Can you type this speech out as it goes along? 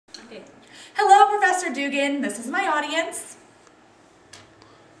Hello, Professor Dugan. This is my audience.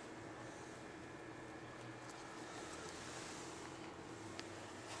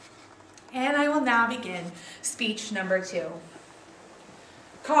 And I will now begin speech number 2.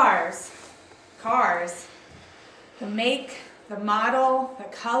 Cars. Cars. The make, the model, the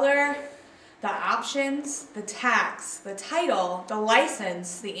color, the options, the tax, the title, the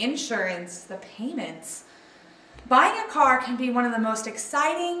license, the insurance, the payments. Buying a car can be one of the most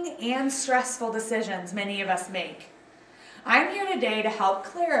exciting and stressful decisions many of us make. I'm here today to help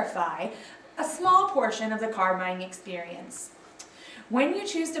clarify a small portion of the car buying experience. When you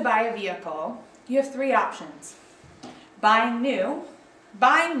choose to buy a vehicle, you have 3 options: buying new,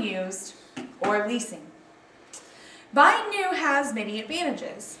 buying used, or leasing. Buying new has many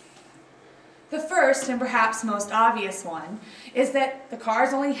advantages. The first and perhaps most obvious one is that the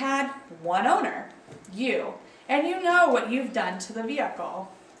car's only had one owner, you, and you know what you've done to the vehicle.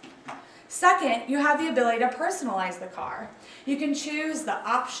 Second, you have the ability to personalize the car. You can choose the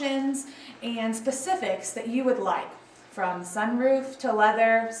options and specifics that you would like, from sunroof to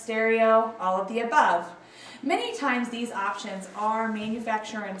leather, stereo, all of the above. Many times these options are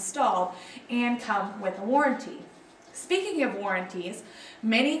manufacturer installed and come with a warranty. Speaking of warranties,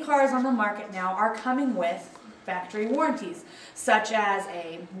 many cars on the market now are coming with factory warranties, such as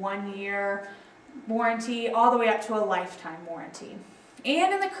a 1-year warranty all the way up to a lifetime warranty.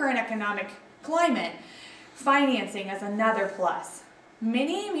 And in the current economic climate, financing is another plus.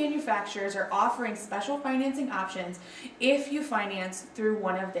 Many manufacturers are offering special financing options if you finance through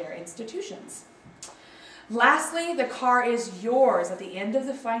one of their institutions. Lastly, the car is yours at the end of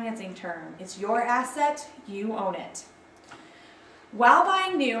the financing term. It's your asset, you own it. While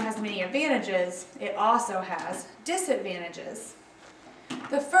buying new has many advantages, it also has disadvantages.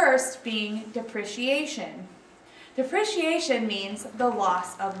 The first being depreciation. Depreciation means the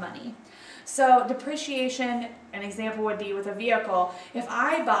loss of money. So depreciation, an example would be with a vehicle. If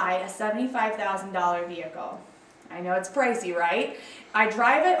I buy a $75,000 vehicle, I know it's pricey, right? I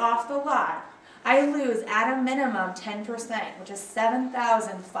drive it off the lot. I lose at a minimum 10%, which is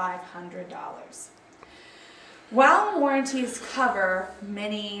 $7,500. While warranties cover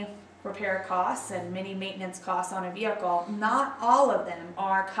many repair costs and many maintenance costs on a vehicle, not all of them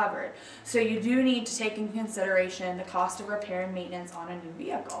are covered. So you do need to take into consideration the cost of repair and maintenance on a new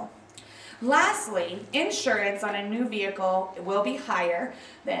vehicle. Lastly, insurance on a new vehicle will be higher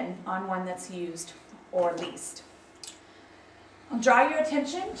than on one that's used or leased. I'll draw your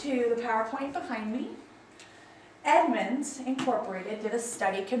attention to the PowerPoint behind me. Edmunds Incorporated did a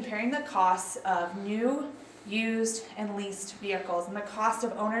study comparing the costs of new, used, and leased vehicles and the cost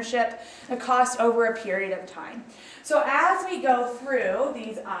of ownership, the cost over a period of time. So as we go through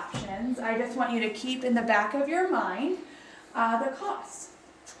these options, I just want you to keep in the back of your mind the costs.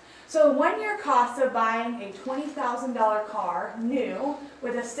 So 1-year cost of buying a $20,000 car new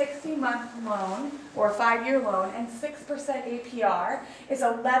with a 60-month loan or 5-year loan and 6% APR is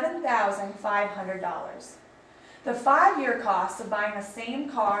 $11,500. The 5-year cost of buying the same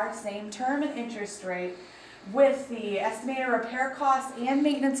car, same term and interest rate, with the estimated repair costs and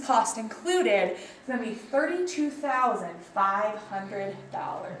maintenance cost included, is going to be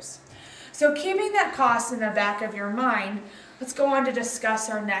 $32,500. So keeping that cost in the back of your mind, let's go on to discuss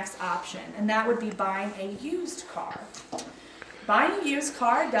our next option, and that would be buying a used car. Buying a used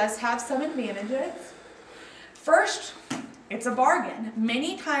car does have some advantages. First, it's a bargain.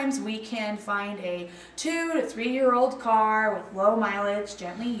 Many times we can find a 2- to 3-year-old car with low mileage,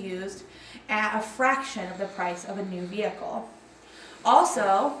 gently used, at a fraction of the price of a new vehicle.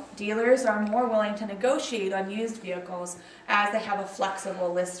 Also, dealers are more willing to negotiate on used vehicles as they have a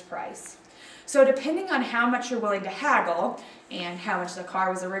flexible list price. So depending on how much you're willing to haggle and how much the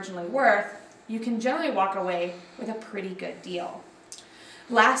car was originally worth, you can generally walk away with a pretty good deal.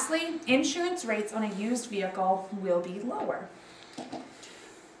 Lastly, insurance rates on a used vehicle will be lower.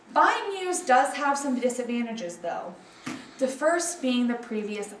 Buying used does have some disadvantages though. The first being the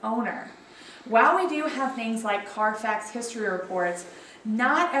previous owner. While we do have things like Carfax history reports,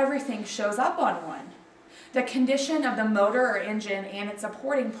 not everything shows up on one. The condition of the motor or engine and its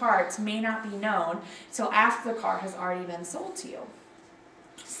supporting parts may not be known until after the car has already been sold to you.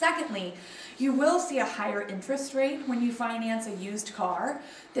 Secondly, you will see a higher interest rate when you finance a used car.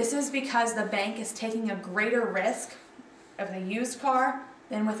 This is because the bank is taking a greater risk of a used car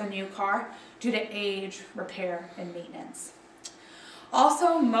than with a new car due to age, repair, and maintenance.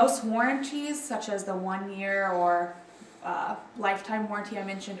 Also, most warranties, such as the 1-year or lifetime warranty I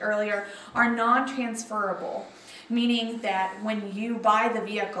mentioned earlier, are non-transferable, meaning that when you buy the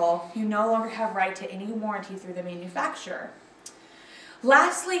vehicle, you no longer have right to any warranty through the manufacturer.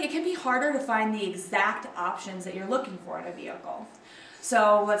 Lastly, it can be harder to find the exact options that you're looking for in a vehicle.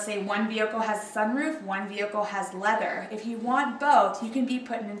 So let's say one vehicle has a sunroof, one vehicle has leather. If you want both, you can be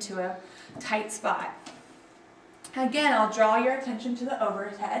put into a tight spot. Again, I'll draw your attention to the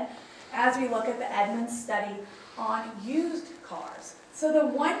overhead as we look at the Edmunds study on used cars. So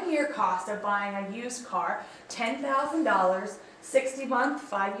the 1-year cost of buying a used car, $10,000, 60-month,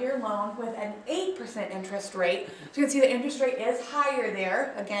 5-year loan with an 8% interest rate. So you can see the interest rate is higher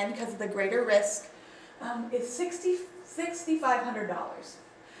there, again, because of the greater risk, is $6,500.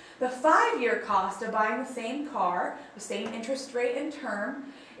 The 5-year cost of buying the same car, the same interest rate and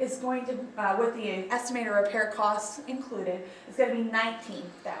term, is going to, with the estimated repair costs included, is going to be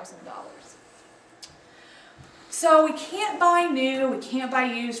 $19,000. So we can't buy new, we can't buy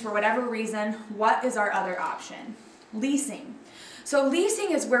used for whatever reason. What is our other option? Leasing. So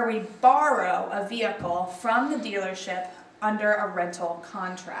leasing is where we borrow a vehicle from the dealership under a rental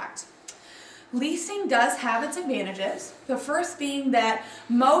contract. Leasing does have its advantages. The first being that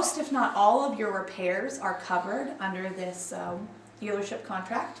most, if not all, of your repairs are covered under this dealership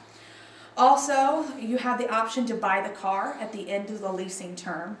contract. Also, you have the option to buy the car at the end of the leasing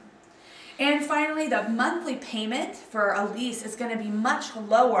term. And finally, the monthly payment for a lease is going to be much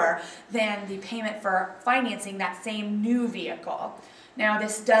lower than the payment for financing that same new vehicle. Now,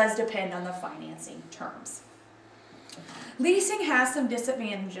 this does depend on the financing terms. Leasing has some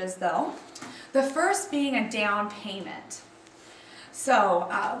disadvantages, though. The first being a down payment. So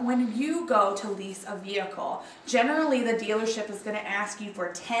when you go to lease a vehicle, generally the dealership is going to ask you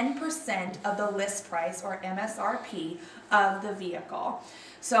for 10% of the list price, or MSRP, of the vehicle.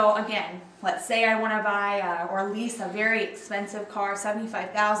 So again, let's say I want to buy or lease a very expensive car,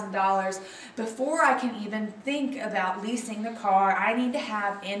 $75,000. Before I can even think about leasing the car, I need to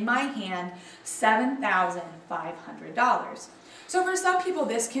have in my hand $7,500. So for some people,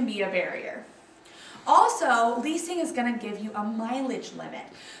 this can be a barrier. Also, leasing is going to give you a mileage limit.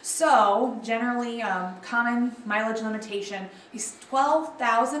 So generally, common mileage limitation is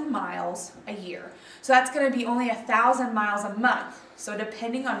 12,000 miles a year. So that's going to be only 1,000 miles a month. So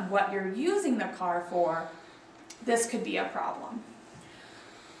depending on what you're using the car for, this could be a problem.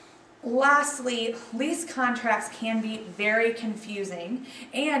 Lastly, lease contracts can be very confusing,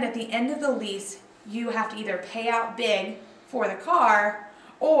 and at the end of the lease, you have to either pay out big for the car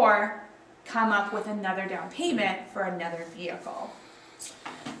or come up with another down payment for another vehicle.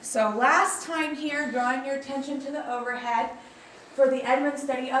 So last time here, drawing your attention to the overhead for the Edmunds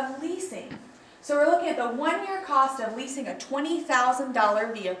study of leasing. So we're looking at the 1-year cost of leasing a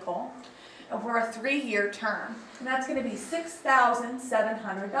 $20,000 vehicle over a 3-year term, and that's going to be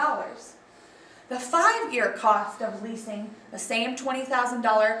 $6,700. The 5-year cost of leasing the same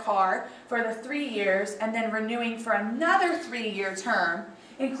 $20,000 car for the 3 years and then renewing for another 3-year term,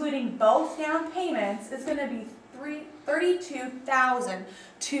 including both down payments, is going to be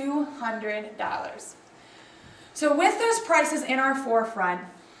 $32,200. So with those prices in our forefront,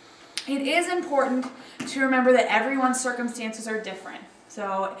 it is important to remember that everyone's circumstances are different.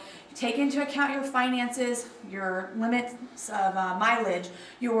 So take into account your finances, your limits of mileage,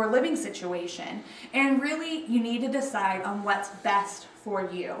 your living situation, and really you need to decide on what's best for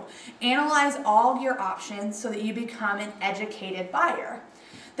you. Analyze all your options so that you become an educated buyer.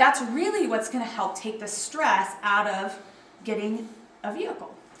 That's really what's going to help take the stress out of getting a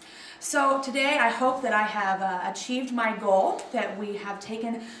vehicle. So today I hope that I have achieved my goal, that we have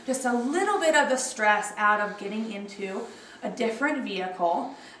taken just a little bit of the stress out of getting into a different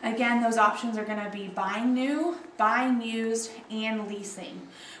vehicle. Again, those options are going to be buying new, buying used, and leasing.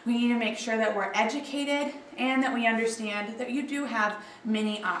 We need to make sure that we're educated and that we understand that you do have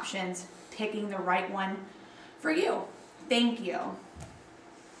many options, picking the right one for you. Thank you.